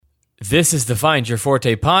This is the Find Your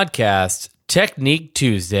Forte podcast, Technique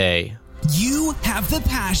Tuesday. You have the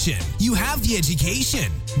passion. You have the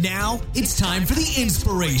education. Now it's time for the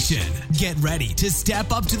inspiration. Get ready to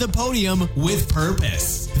step up to the podium with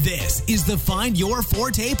purpose. This is the Find Your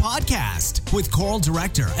Forte podcast with choral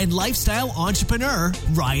director and lifestyle entrepreneur,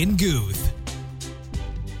 Ryan Guth.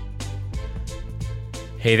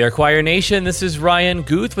 Hey there, Choir Nation. This is Ryan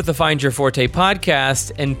Guth with the Find Your Forte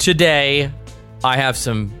podcast. And today I have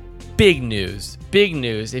some big news. Big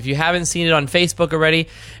news. If you haven't seen it on Facebook already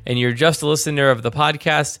and you're just a listener of the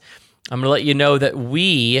podcast, I'm going to let you know that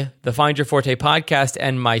we, the Find Your Forte podcast,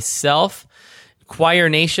 and myself, Choir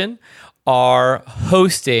Nation, are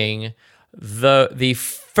hosting the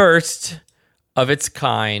first of its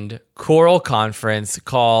kind choral conference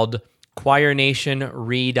called Choir Nation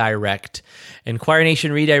Redirect. And Choir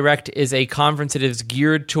Nation Redirect is a conference that is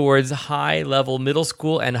geared towards high-level middle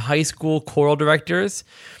school and high school choral directors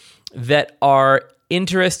that are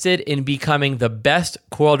interested in becoming the best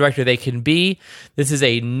choral director they can be. This is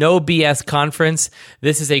a no BS conference.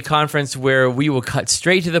 This is a conference where we will cut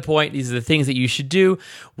straight to the point. These are the things that you should do.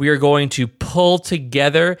 We are going to pull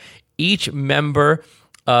together each member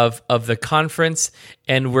of the conference,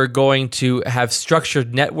 and we're going to have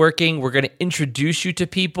structured networking. We're going to introduce you to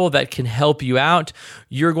people that can help you out.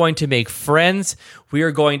 You're going to make friends. We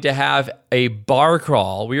are going to have a bar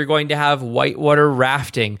crawl. We are going to have whitewater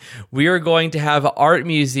rafting. We are going to have art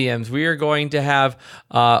museums. We are going to have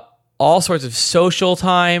all sorts of social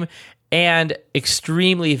time and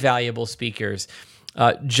extremely valuable speakers.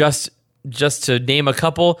 Just to name a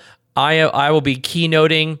couple, I will be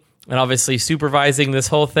keynoting and obviously supervising this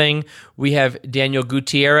whole thing. We have Daniel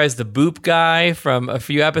Gutierrez, the Boop guy from a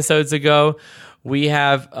few episodes ago. We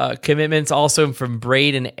have commitments also from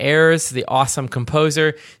Braid and Ayers, the awesome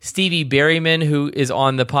composer. Stevie Berryman, who is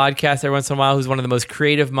on the podcast every once in a while, who's one of the most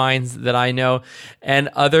creative minds that I know, and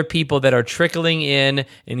other people that are trickling in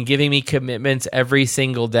and giving me commitments every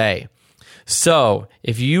single day. So,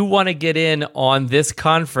 if you want to get in on this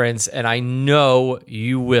conference, and I know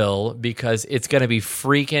you will because it's going to be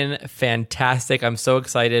freaking fantastic. I'm so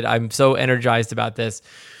excited. I'm so energized about this.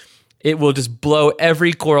 It will just blow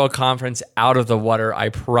every choral conference out of the water, I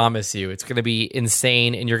promise you. It's going to be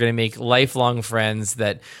insane, and you're going to make lifelong friends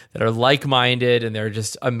that are like-minded, and they're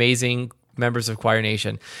just amazing members of Choir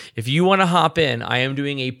Nation. If you want to hop in, I am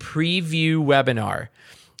doing a preview webinar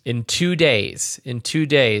in 2 days.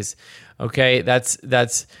 Okay, that's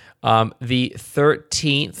the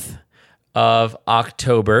 13th of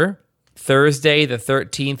October, Thursday, the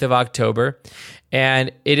 13th of October,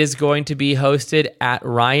 and it is going to be hosted at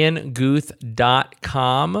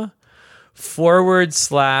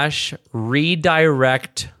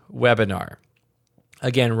ryanguth.com/redirect webinar.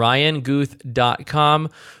 Again,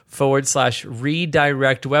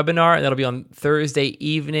 ryanguth.com/redirect webinar, and that'll be on Thursday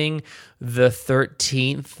evening, the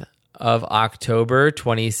 13th of October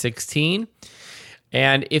 2016.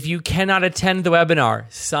 And if you cannot attend the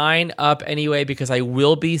webinar, sign up anyway, because I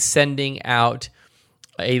will be sending out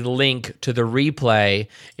a link to the replay,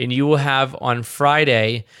 and you will have on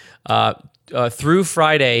Friday, through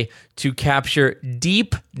Friday, to capture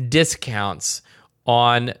deep discounts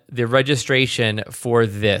on the registration for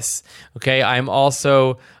this. Okay, I'm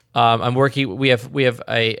also I'm working. We have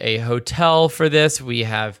a hotel for this. We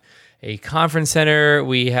have a conference center.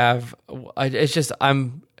 We have. It's just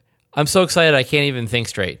I'm so excited I can't even think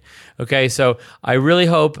straight. Okay, so I really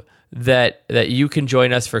hope that you can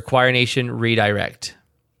join us for Choir Nation Redirect.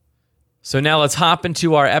 So now let's hop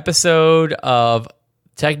into our episode of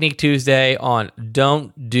Technique Tuesday on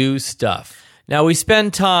Don't Do Stuff. Now, we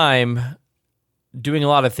spend time doing a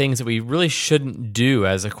lot of things that we really shouldn't do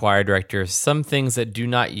as a choir director, some things that do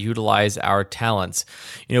not utilize our talents.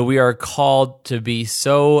 You know, we are called to be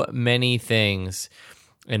so many things: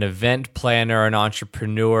 an event planner, an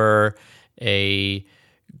entrepreneur, a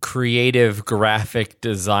creative graphic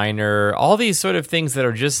designer, all these sort of things that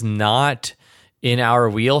are just not in our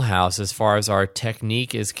wheelhouse as far as our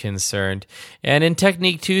technique is concerned. And in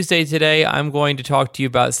Technique Tuesday today, I'm going to talk to you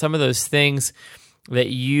about some of those things that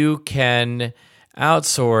you can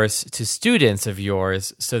outsource to students of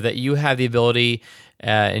yours so that you have the ability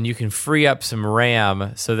and you can free up some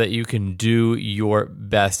RAM so that you can do your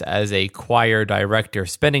best as a choir director,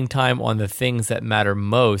 spending time on the things that matter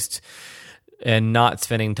most and not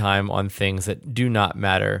spending time on things that do not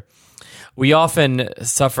matter. We often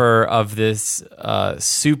suffer of this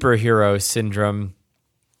superhero syndrome,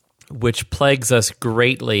 which plagues us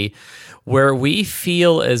greatly, where we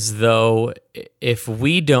feel as though if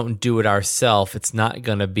we don't do it ourselves, it's not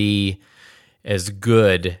going to be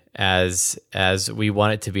good as we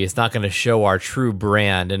want it to be. It's not going to show our true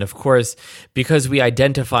brand. And of course, because we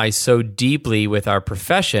identify so deeply with our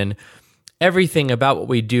profession, everything about what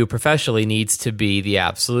we do professionally needs to be the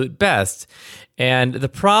absolute best. And the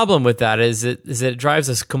problem with that is it drives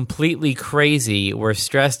us completely crazy. We're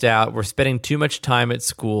stressed out. We're spending too much time at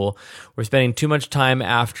school. We're spending too much time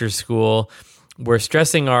after school. We're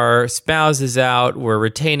stressing our spouses out. We're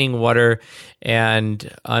retaining water.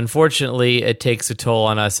 And unfortunately, it takes a toll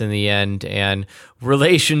on us in the end. And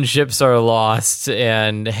relationships are lost,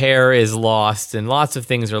 and hair is lost, and lots of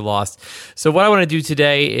things are lost. So what I want to do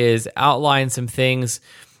today is outline some things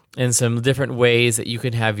and some different ways that you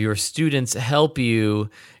can have your students help you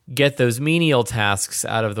get those menial tasks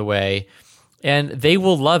out of the way. And they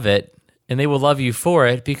will love it, and they will love you for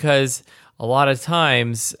it, because a lot of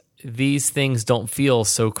times these things don't feel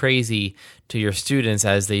so crazy to your students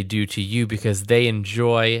as they do to you, because they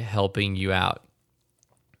enjoy helping you out.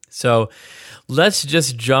 So let's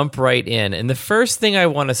just jump right in. And the first thing I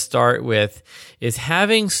want to start with is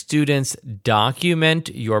having students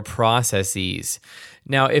document your processes.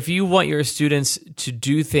 Now, if you want your students to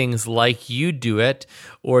do things like you do it,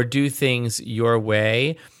 or do things your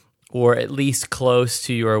way, or at least close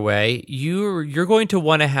to your way, you're going to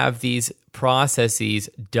want to have these processes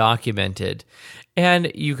documented.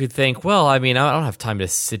 And you could think, well, I mean, I don't have time to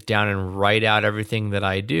sit down and write out everything that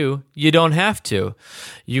I do. You don't have to.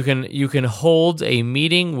 You can hold a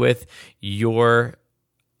meeting with your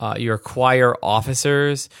choir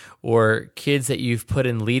officers or kids that you've put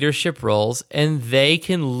in leadership roles, and they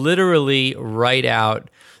can literally write out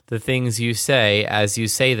the things you say as you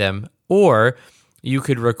say them, or you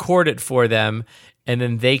could record it for them, and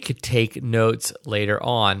then they could take notes later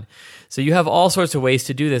on. So you have all sorts of ways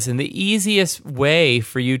to do this. And the easiest way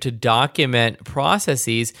for you to document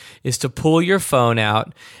processes is to pull your phone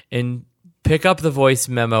out and pick up the voice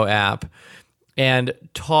memo app and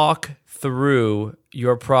talk through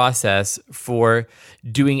your process for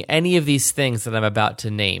doing any of these things that I'm about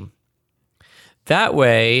to name. That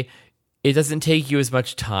way, it doesn't take you as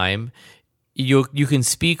much time. You can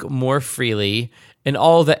speak more freely, and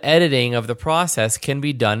all the editing of the process can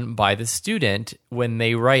be done by the student when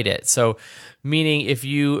they write it. So, meaning if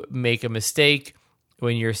you make a mistake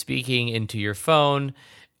when you're speaking into your phone,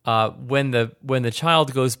 when the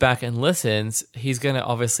child goes back and listens, he's going to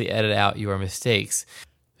obviously edit out your mistakes.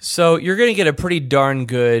 So you're going to get a pretty darn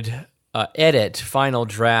good edit, final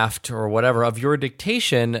draft, or whatever of your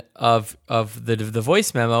dictation of the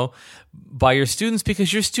voice memo by your students,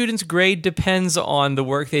 because your students' grade depends on the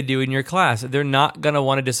work they do in your class. They're not going to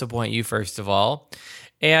want to disappoint you, first of all.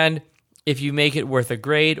 And if you make it worth a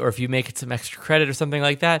grade, or if you make it some extra credit or something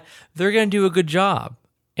like that, they're going to do a good job.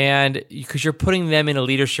 And because you're putting them in a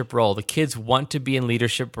leadership role, the kids want to be in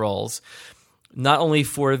leadership roles, not only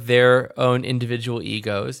for their own individual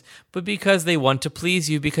egos, but because they want to please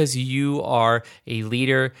you, because you are a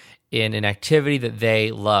leader in an activity that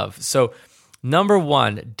they love. So, number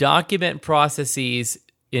one, document processes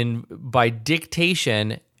by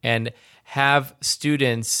dictation and have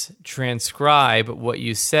students transcribe what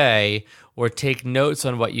you say or take notes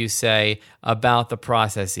on what you say about the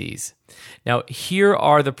processes. Now, here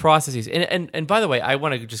are the processes. And by the way, I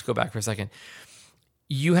want to just go back for a second.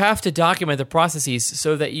 You have to document the processes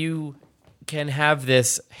so that you can have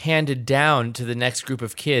this handed down to the next group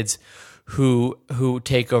of kids who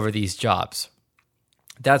take over these jobs.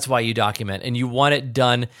 That's why you document, and you want it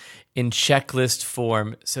done in checklist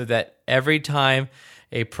form so that every time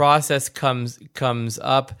a process comes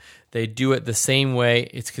up, they do it the same way.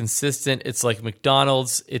 It's consistent. It's like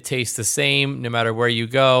McDonald's. It tastes the same no matter where you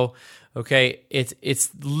go. Okay, it's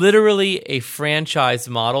literally a franchise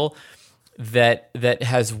model that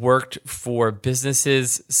has worked for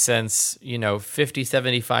businesses since 50,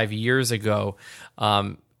 75 years ago.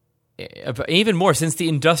 Even more, since the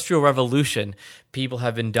Industrial Revolution, people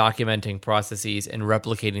have been documenting processes and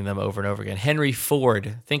replicating them over and over again. Henry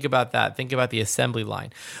Ford, think about that. Think about the assembly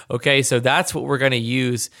line. Okay, so that's what we're going to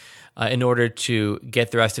use in order to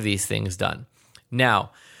get the rest of these things done.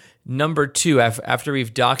 Now, number two, after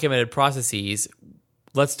we've documented processes,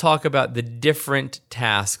 let's talk about the different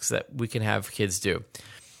tasks that we can have kids do.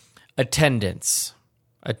 Attendance.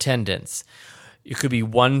 It could be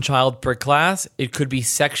one child per class. It could be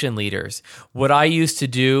section leaders. What I used to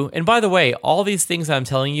do, and by the way, all these things I'm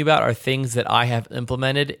telling you about are things that I have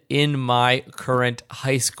implemented in my current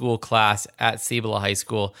high school class at Cibola High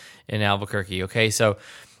School in Albuquerque. Okay, so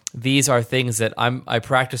these are things that I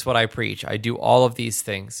practice what I preach. I do all of these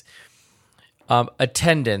things.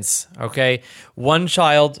 Attendance, okay? One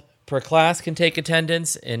child per class can take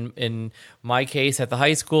attendance. In my case, at the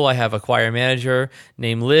high school, I have a choir manager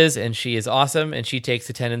named Liz, and she is awesome, and she takes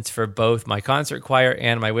attendance for both my concert choir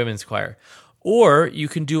and my women's choir. Or you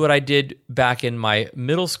can do what I did back in my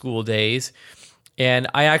middle school days, and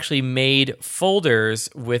I actually made folders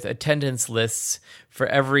with attendance lists for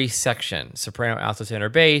every section, soprano, alto, tenor,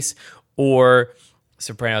 bass, or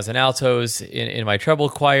sopranos and altos in my treble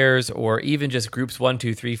choirs, or even just groups 1,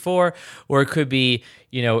 2, 3, 4, or it could be,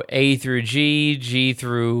 A through G, G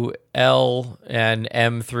through L, and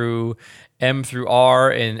M through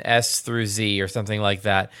R, and S through Z, or something like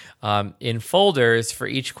that, in folders for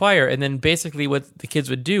each choir. And then basically what the kids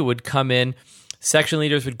would do would come in, section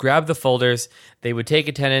leaders would grab the folders, they would take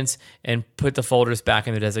attendance and put the folders back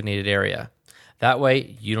in the designated area. That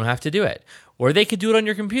way, you don't have to do it. Or they could do it on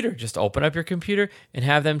your computer. Just open up your computer and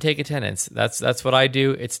have them take attendance. That's what I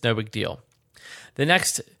do. It's no big deal. The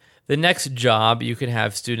next job you can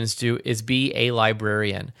have students do is be a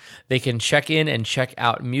librarian. They can check in and check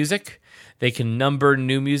out music. They can number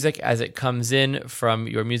new music as it comes in from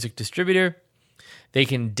your music distributor. They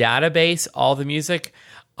can database all the music.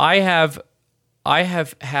 I have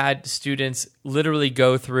had students literally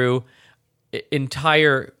go through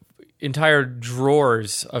entire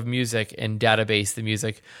drawers of music and database the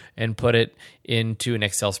music and put it into an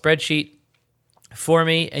Excel spreadsheet for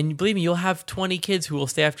me. And believe me, you'll have 20 kids who will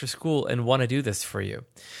stay after school and want to do this for you.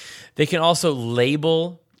 They can also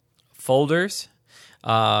label folders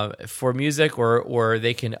for music, or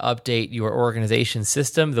they can update your organization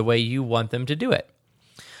system the way you want them to do it.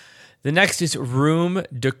 The next is room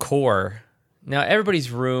decor. Now,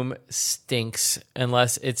 everybody's room stinks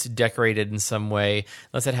unless it's decorated in some way,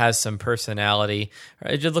 unless it has some personality.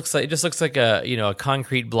 It just looks like a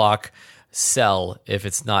concrete block cell if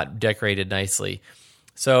it's not decorated nicely.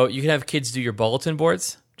 So you can have kids do your bulletin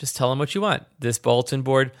boards. Just tell them what you want. This bulletin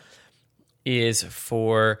board is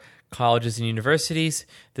for colleges and universities.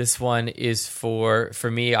 This one is for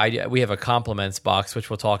me. We have a compliments box,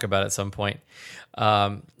 which we'll talk about at some point.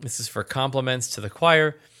 This is for compliments to the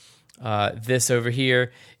choir. This over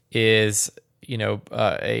here is,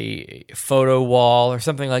 a photo wall or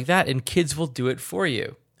something like that, and kids will do it for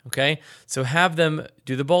you. Okay, so have them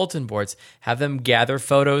do the bulletin boards. Have them gather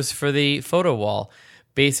photos for the photo wall.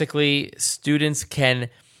 Basically, students can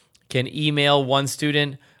email one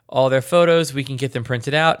student all their photos. We can get them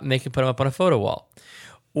printed out, and they can put them up on a photo wall.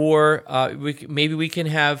 Or maybe we can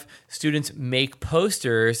have students make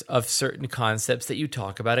posters of certain concepts that you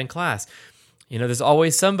talk about in class. There's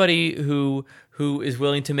always somebody who is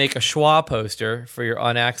willing to make a schwa poster for your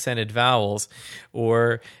unaccented vowels,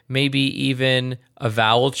 or maybe even a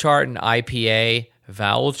vowel chart, an IPA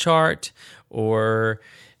vowel chart, or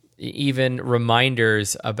even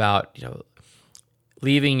reminders about,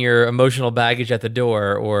 leaving your emotional baggage at the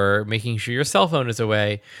door, or making sure your cell phone is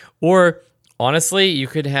away. Or honestly, you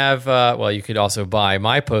could have, you could also buy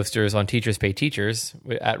my posters on Teachers Pay Teachers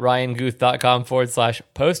at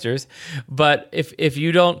ryanguth.com/posters. But if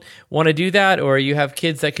you don't want to do that, or you have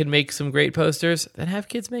kids that can make some great posters, then have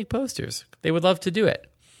kids make posters. They would love to do it.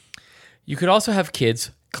 You could also have kids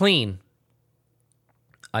clean.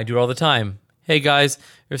 I do it all the time. Hey guys,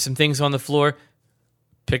 there's some things on the floor.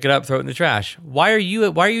 Pick it up, throw it in the trash. Why are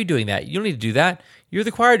you doing that? You don't need to do that. You're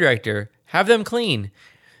the choir director. Have them clean.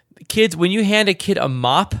 Kids, when you hand a kid a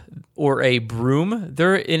mop or a broom,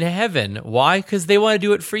 they're in heaven. Why? Because they want to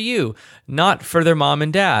do it for you, not for their mom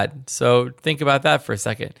and dad. So think about that for a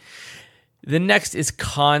second. The next is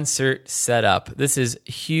concert setup. This is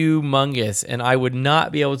humongous, and I would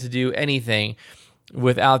not be able to do anything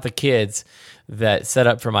without the kids that set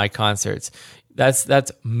up for my concerts.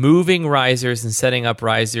 That's moving risers and setting up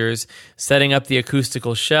risers, setting up the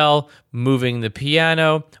acoustical shell, moving the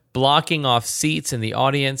piano, blocking off seats in the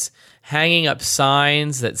audience, hanging up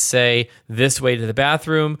signs that say this way to the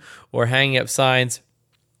bathroom, or hanging up signs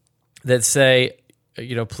that say,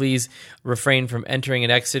 please refrain from entering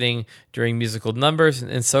and exiting during musical numbers,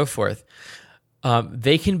 and so forth.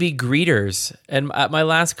 They can be greeters. And at my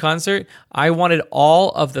last concert, I wanted all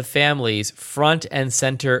of the families front and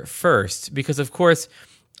center first, because of course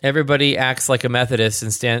everybody acts like a Methodist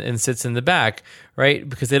and sits in the back, right?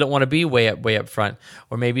 Because they don't want to be way up front.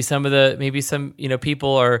 Or maybe some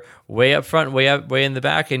people are way up front, way in the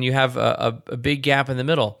back, and you have a big gap in the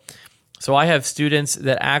middle. So I have students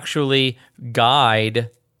that actually guide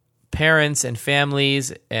parents and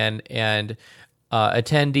families and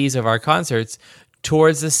attendees of our concerts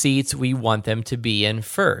towards the seats we want them to be in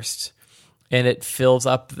first. And it fills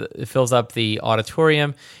up the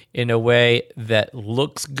auditorium in a way that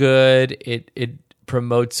looks good. It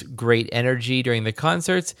promotes great energy during the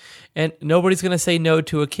concerts, and nobody's going to say no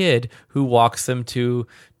to a kid who walks them to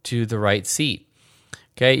the right seat.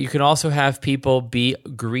 Okay, you can also have people be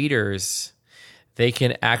greeters. They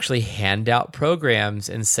can actually hand out programs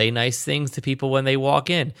and say nice things to people when they walk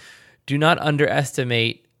in. Do not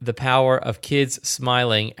underestimate the power of kids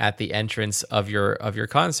smiling at the entrance of your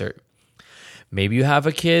concert. Maybe you have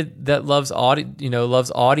a kid that loves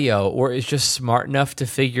audio, or is just smart enough to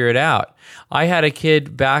figure it out. I had a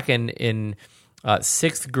kid back in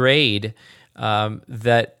sixth grade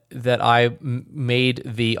that I made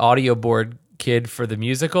the audio board kid for the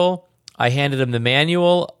musical. I handed him the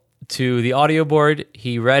manual to the audio board.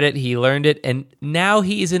 He read it, he learned it, and now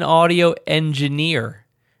he's an audio engineer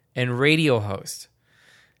and radio host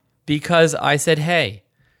because I said, "Hey,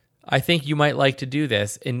 I think you might like to do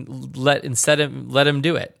this," and let him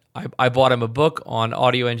do it. I bought him a book on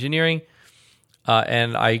audio engineering,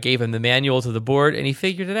 and I gave him the manual to the board, and he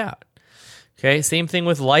figured it out. Okay, same thing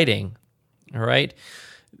with lighting. All right,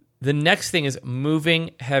 the next thing is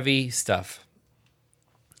moving heavy stuff.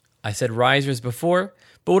 I said risers before,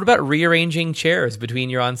 but what about rearranging chairs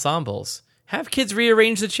between your ensembles? Have kids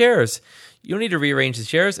rearrange the chairs. You don't need to rearrange the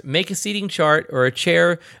chairs. Make a seating chart or a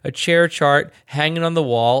chair chart, hang it on the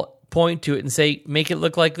wall, point to it and say, make it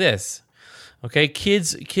look like this. Okay,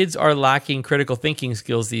 kids are lacking critical thinking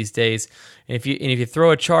skills these days. And if you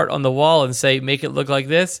throw a chart on the wall and say, make it look like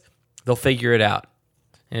this, they'll figure it out.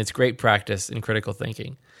 And it's great practice in critical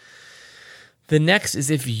thinking. The next is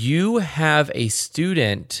if you have a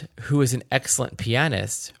student who is an excellent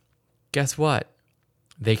pianist, guess what?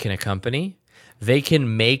 They can accompany. They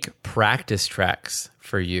can make practice tracks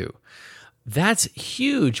for you. That's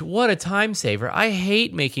huge. What a time saver. I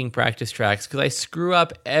hate making practice tracks because I screw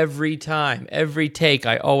up every time. Every take,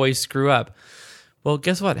 I always screw up. Well,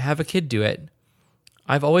 guess what? Have a kid do it.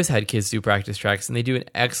 I've always had kids do practice tracks, and they do an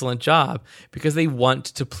excellent job because they want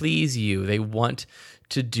to please you. They want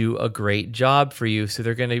to do a great job for you. So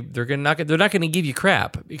they're not going to give you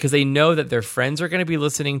crap because they know that their friends are going to be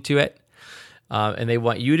listening to it, and they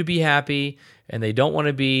want you to be happy, and they don't want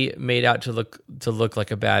to be made out to look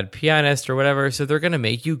like a bad pianist or whatever. So they're going to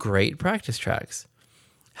make you great practice tracks.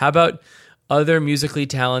 How about other musically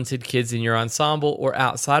talented kids in your ensemble or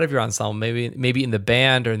outside of your ensemble, maybe in the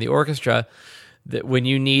band or in the orchestra, that when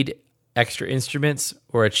you need extra instruments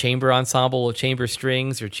or a chamber ensemble with chamber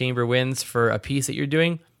strings or chamber winds for a piece that you're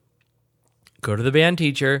doing, go to the band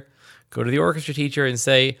teacher, go to the orchestra teacher and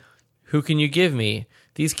say, who can you give me?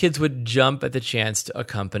 These kids would jump at the chance to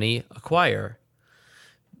accompany a choir.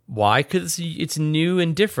 Why? Because it's new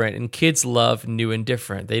and different, and kids love new and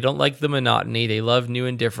different. They don't like the monotony. They love new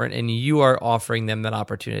and different, and you are offering them that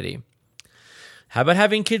opportunity. How about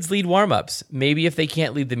having kids lead warm-ups? Maybe if they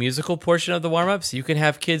can't lead the musical portion of the warm-ups, you can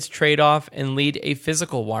have kids trade off and lead a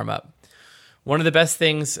physical warm-up. One of the best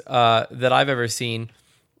things that I've ever seen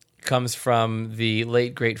comes from the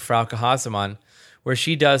late, great Frauke Hassemann, where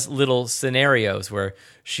she does little scenarios where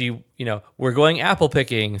we're going apple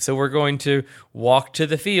picking, so we're going to walk to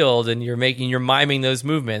the field, and you're miming those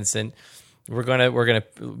movements, and we're gonna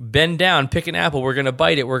bend down, pick an apple, we're gonna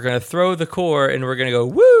bite it, we're gonna throw the core, and we're gonna go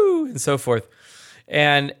woo, and so forth.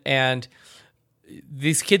 And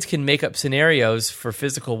these kids can make up scenarios for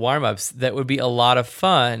physical warm-ups that would be a lot of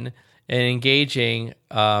fun and engaging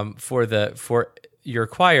for your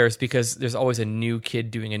choirs, because there's always a new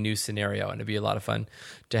kid doing a new scenario, and it'd be a lot of fun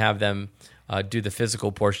to have them do the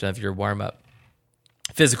physical portion of your warm-up.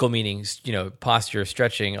 Physical meaning, posture,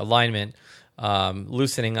 stretching, alignment,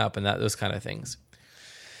 loosening up, and those kind of things.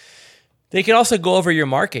 They can also go over your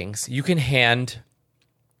markings. You can hand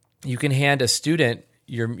a student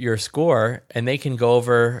your score, and they can go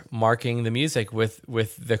over marking the music with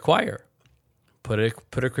the choir. Put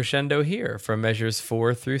a crescendo here from measures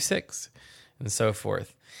 4 through 6, and so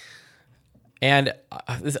forth. And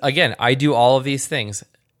again, I do all of these things.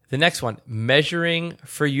 The next one, measuring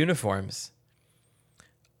for uniforms.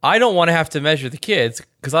 I don't want to have to measure the kids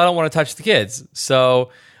because I don't want to touch the kids.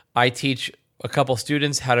 So I teach a couple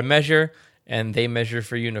students how to measure, and they measure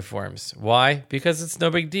for uniforms. Why? Because it's no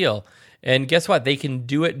big deal. And guess what? They can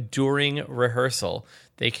do it during rehearsal.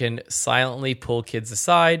 They can silently pull kids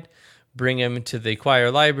aside, bring them to the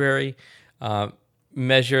choir library,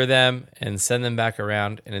 measure them, and send them back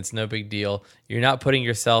around, and it's no big deal. You're not putting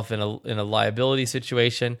yourself in a liability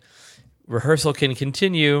situation. Rehearsal can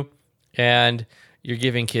continue, and you're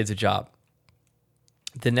giving kids a job.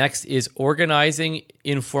 The next is organizing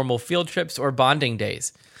informal field trips or bonding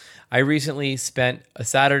days. I recently spent a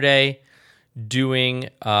Saturday doing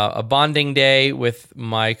a bonding day with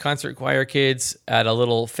my concert choir kids at a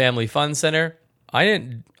little family fun center.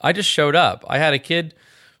 I just showed up. I had a kid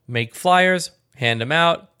make flyers, hand them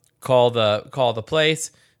out, call the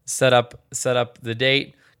place, set up the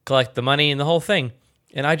date, collect the money and the whole thing.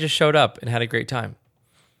 And I just showed up and had a great time.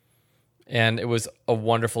 And it was a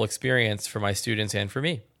wonderful experience for my students and for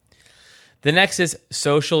me. The next is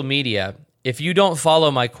social media. If you don't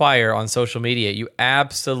follow my choir on social media, you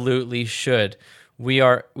absolutely should. We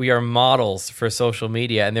are models for social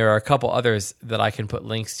media, and there are a couple others that I can put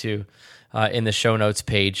links to in the show notes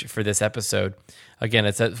page for this episode. Again,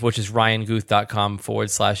 which is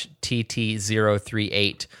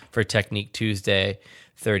ryanguth.com/TT038 for Technique Tuesday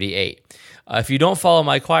 38. If you don't follow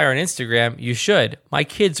my choir on Instagram, you should. My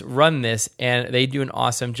kids run this, and they do an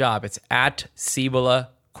awesome job. It's at Cibola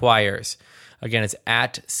Choirs. Again, it's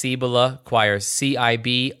at Cibola Choirs,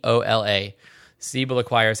 Cibola, Cibola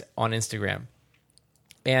Choirs on Instagram.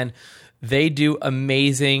 And they do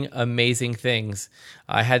amazing, amazing things.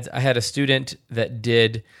 I had a student that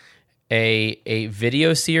did a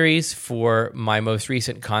video series for my most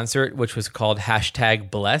recent concert, which was called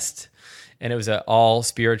 #Blessed. And it was an all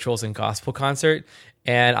spirituals and gospel concert.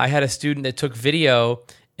 And I had a student that took video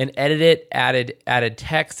and edited it, added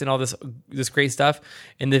text and all this great stuff.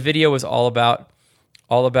 And the video was all about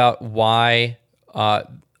why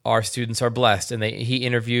our students are blessed. And he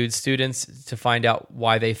interviewed students to find out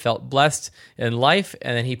why they felt blessed in life.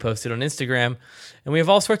 And then he posted on Instagram. And we have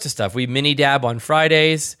all sorts of stuff. We mini dab on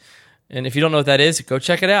Fridays. And if you don't know what that is, go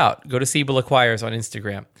check it out. Go to Cibola Choirs on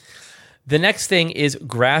Instagram. The next thing is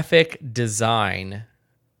graphic design,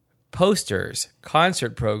 posters,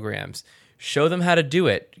 concert programs. Show them how to do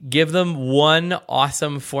it. Give them one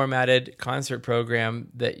awesome formatted concert program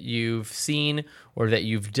that you've seen or that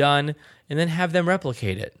you've done, and then have them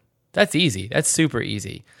replicate it. That's easy. That's super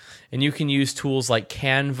easy. And you can use tools like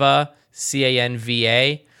Canva,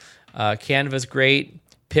 Canva. Canva's great.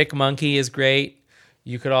 PicMonkey is great.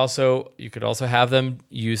 You could also have them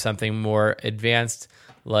use something more advanced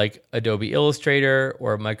like Adobe Illustrator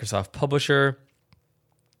or Microsoft Publisher,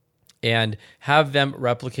 and have them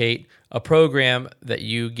replicate a program that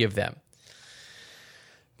you give them.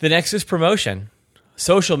 The next is promotion.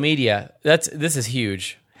 Social media. This is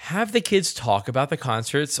huge. Have the kids talk about the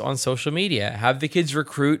concerts on social media. Have the kids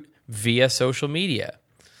recruit via social media.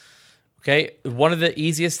 Okay, one of the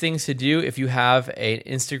easiest things to do if you have an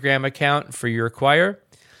Instagram account for your choir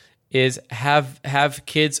is have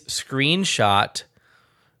kids screenshot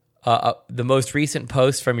the most recent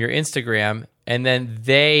post from your Instagram, and then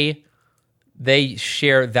they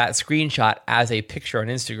share that screenshot as a picture on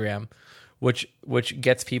Instagram, which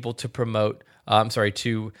gets people to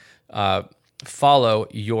follow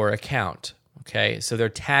your account. Okay, so they're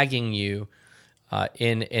tagging you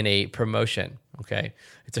in a promotion. Okay,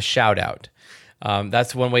 it's a shout out.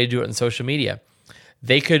 That's one way to do it on social media.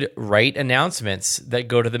 They could write announcements that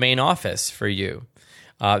go to the main office for you.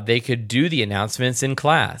 They could do the announcements in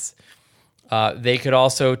class. They could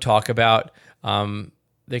also talk about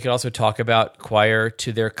choir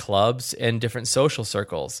to their clubs and different social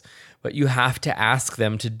circles. But you have to ask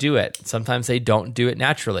them to do it. Sometimes they don't do it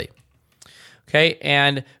naturally. Okay,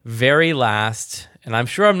 and very last, and I'm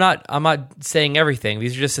sure I'm not saying everything.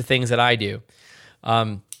 These are just the things that I do.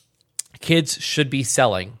 Kids should be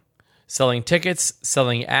selling tickets,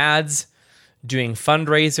 selling ads, doing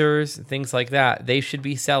fundraisers, things like that. They should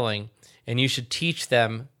be selling, and you should teach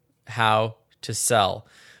them how to sell.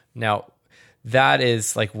 Now, that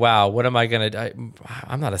is like, wow, what am I going to do?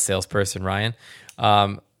 I'm not a salesperson, Ryan.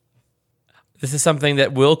 This is something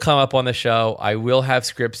that will come up on the show. I will have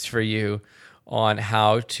scripts for you on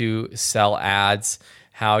how to sell ads,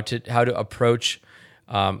 how to approach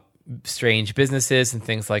strange businesses and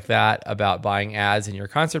things like that about buying ads in your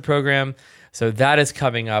concert program. So that is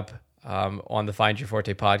coming up on the Find Your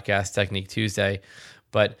Forte podcast, Technique Tuesday.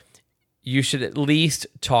 But you should at least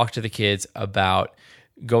talk to the kids about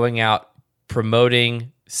going out,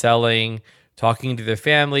 promoting, selling, talking to their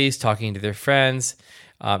families, talking to their friends,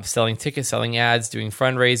 selling tickets, selling ads, doing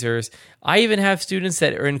fundraisers. I even have students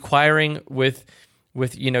that are inquiring with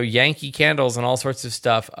Yankee candles and all sorts of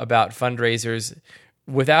stuff about fundraisers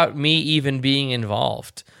without me even being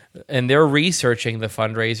involved. And they're researching the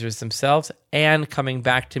fundraisers themselves and coming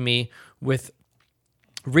back to me with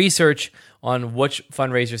research on which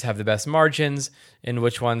fundraisers have the best margins and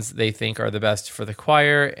which ones they think are the best for the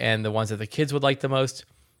choir and the ones that the kids would like the most.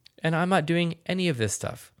 And I'm not doing any of this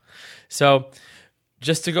stuff. So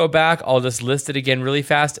just to go back, I'll just list it again really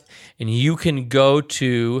fast. And you can go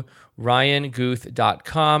to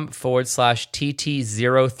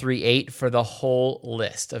ryanguth.com/TT038 for the whole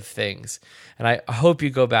list of things. And I hope you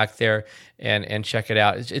go back there and check it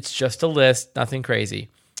out. It's just a list, nothing crazy.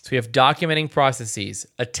 So we have documenting processes,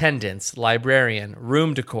 attendance, librarian,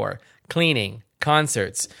 room decor, cleaning,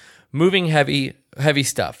 concerts, moving heavy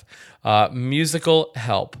stuff, musical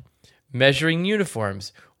help, measuring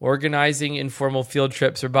uniforms, organizing informal field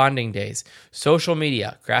trips or bonding days, social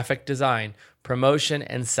media, graphic design, promotion,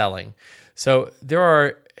 and selling. So there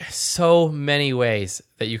are so many ways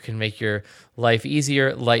that you can make your life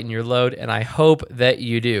easier, lighten your load, and I hope that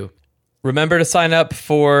you do. Remember to sign up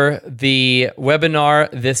for the webinar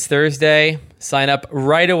this Thursday. Sign up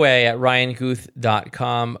right away at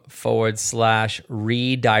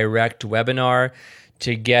ryanguth.com/redirect webinar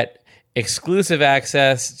to get exclusive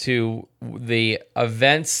access to the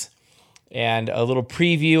events and a little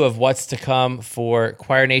preview of what's to come for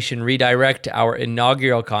Choir Nation Redirect, our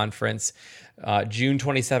inaugural conference, June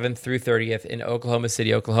 27th through 30th in Oklahoma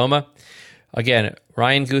City, Oklahoma. Again,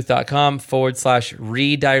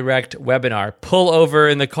 ryanguth.com/redirect webinar. Pull over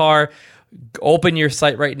in the car, open your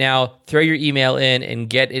site right now, throw your email in, and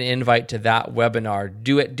get an invite to that webinar.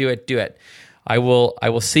 Do it. I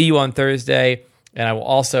will see you on Thursday, and I will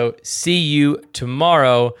also see you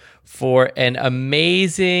tomorrow for an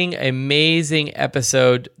amazing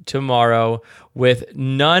episode tomorrow with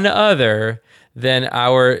none other than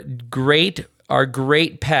our great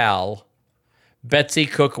pal, Betsy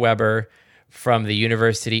Cook-Weber from the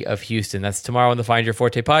University of Houston. That's tomorrow on the Find Your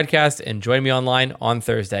Forte podcast, and join me online on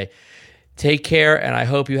Thursday. Take care, and I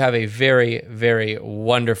hope you have a very, very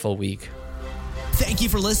wonderful week. Thank you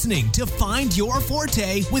for listening to Find Your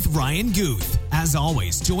Forte with Ryan Guth. As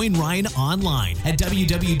always, join Ryan online at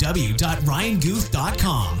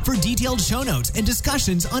www.ryanguth.com for detailed show notes and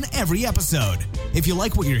discussions on every episode. If you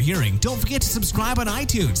like what you're hearing, don't forget to subscribe on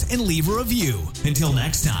iTunes and leave a review. Until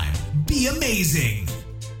next time, be amazing.